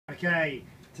Okay,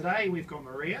 today we've got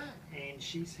Maria and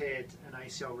she's had an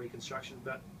ACL reconstruction,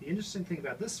 but the interesting thing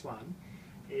about this one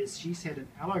is she's had an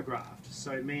allograft,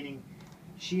 so meaning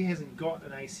she hasn't got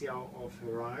an ACL of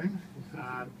her own,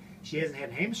 she hasn't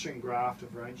had a hamstring graft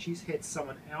of her own, she's had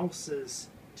someone else's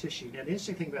tissue. Now the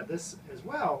interesting thing about this as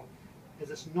well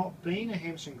is it's not been a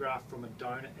hamstring graft from a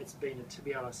donor, it's been a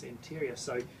tibialis anterior.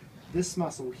 So this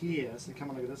muscle here, so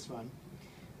come and look at this one,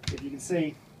 if you can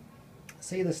see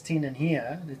this tendon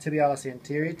here, the tibialis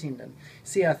anterior tendon,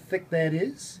 see how thick that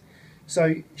is?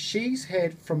 So she's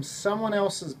had from someone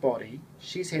else's body,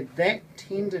 she's had that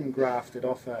tendon grafted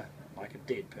off like a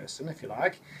dead person, if you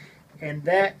like, and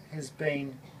that has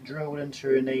been drilled into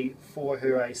her knee for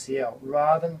her ACL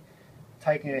rather than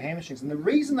taking her hamstrings. And the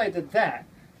reason they did that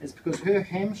is because her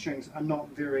hamstrings are not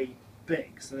very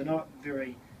big, so they're not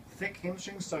very thick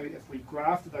hamstrings, so if we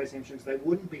grafted those hamstrings they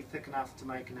wouldn't be thick enough to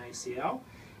make an ACL,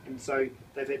 and so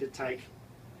they've had to take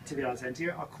tibialis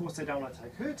anterior. Of course they don't want to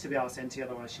take her tibialis anterior,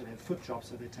 otherwise she'll have foot drops,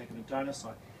 so they're taking a donor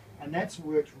side, and that's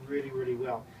worked really, really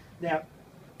well. Now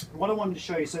what I wanted to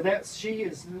show you, so that's, she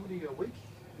is, what are you, a week?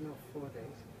 No, 4 days.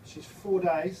 She's 4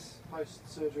 days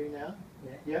post-surgery now.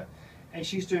 Yeah. Yep. And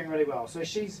she's doing really well. So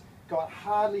she's got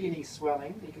hardly any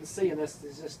swelling. You can see in this,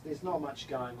 there's not much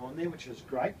going on there, which is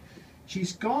great. She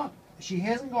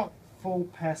hasn't got full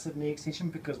passive knee extension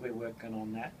because we're working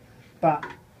on that, but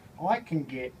I can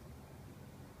get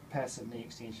passive knee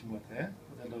extension with her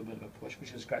with a little bit of a push,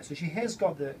 which is great. So she has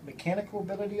got the mechanical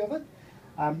ability of it,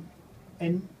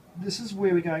 and this is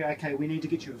where we go, okay, we need to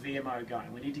get your VMO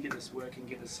going. We need to get this working,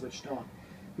 get this switched on.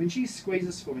 When she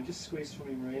squeezes for me, just squeeze for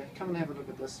me, Maria. Come and have a look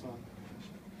at this one.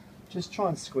 Just try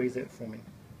and squeeze that for me.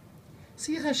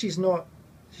 See how she's not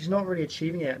really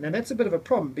achieving it. Now that's a bit of a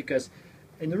problem because,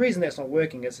 and the reason that's not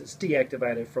working is it's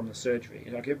deactivated from the surgery.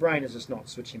 Like her brain is just not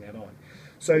switching that on.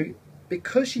 So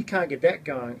because she can't get that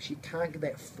going, she can't get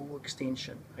that full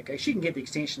extension. Okay, she can get the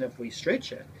extension if we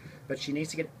stretch it, but she needs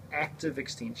to get active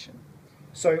extension.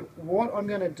 So what I'm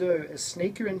going to do is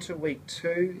sneak her into week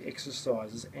 2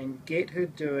 exercises and get her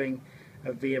doing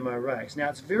a VMO raise. Now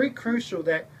it's very crucial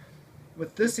that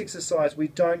with this exercise we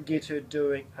don't get her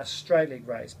doing a straight leg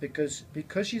raise because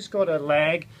she's got a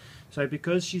lag, so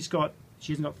because she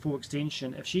hasn't got full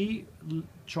extension, if she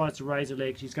tries to raise her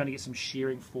leg she's going to get some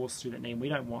shearing force through that knee and we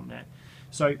don't want that.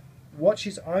 So what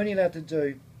she's only allowed to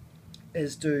do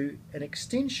is do an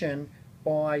extension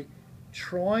by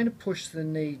trying to push the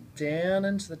knee down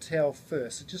into the towel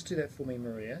first. So just do that for me,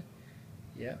 Maria.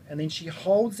 Yeah, and then she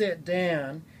holds that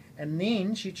down and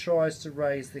then she tries to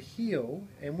raise the heel,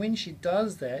 and when she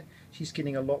does that she's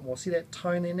getting a lot more. See that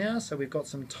tone there now? So we've got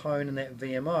some tone in that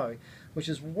VMO, which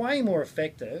is way more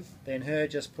effective than her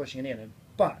just pushing it in.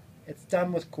 But it's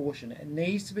done with caution. It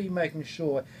needs to be making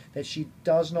sure that she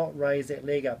does not raise that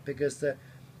leg up, because the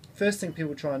first thing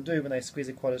people try and do when they squeeze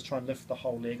a quad is try and lift the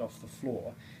whole leg off the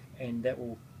floor, and that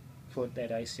will put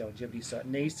that ACL in jeopardy. So it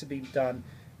needs to be done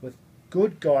with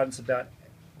good guidance about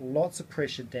lots of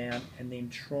pressure down and then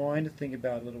trying to think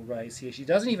about a little raise here. She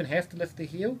doesn't even have to lift the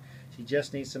heel, she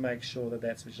just needs to make sure that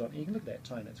that's switched on. You can look at that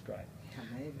tone, that's great.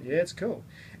 Amazing. Yeah, it's cool.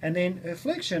 And then her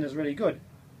flexion is really good,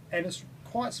 and it's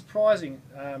quite surprising.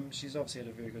 She's obviously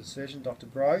had a very good surgeon, Dr.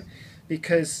 Bro,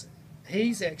 because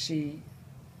he's actually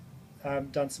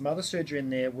done some other surgery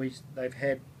in there. They've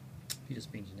had, you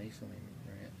just bend your knee for me,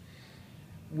 Maria.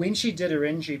 When she did her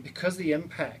injury, because of the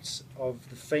impact of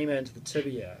the femur into the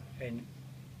tibia, and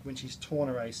when she's torn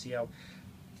her ACL,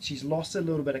 she's lost a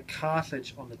little bit of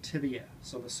cartilage on the tibia,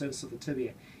 so the surface of the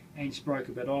tibia, and she broke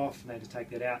a bit off and they had to take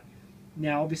that out.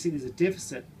 Now obviously there's a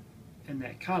deficit in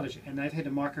that cartilage, and they've had a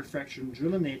microfracture and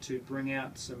drill in there to bring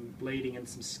out some bleeding and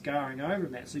some scarring over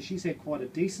in that. So she's had quite a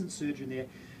decent surgery in there,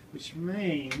 which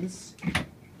means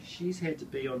she's had to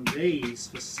be on these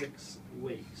for 6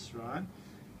 weeks, right?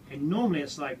 And normally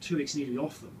it's like 2 weeks need to be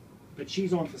off them, but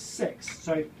she's on for 6.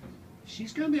 So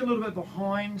she's going to be a little bit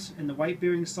behind in the weight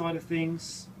bearing side of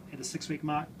things at the 6-week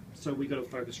mark, so we've got to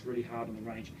focus really hard on the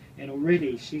range. And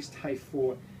already she's day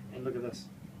 4, and look at this.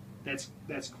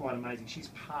 That's quite amazing. She's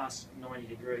past 90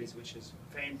 degrees, which is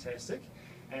fantastic,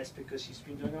 and it's because she's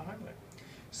been doing her homework.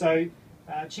 So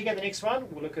check out the next one.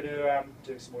 We'll look at her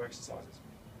doing some more exercises.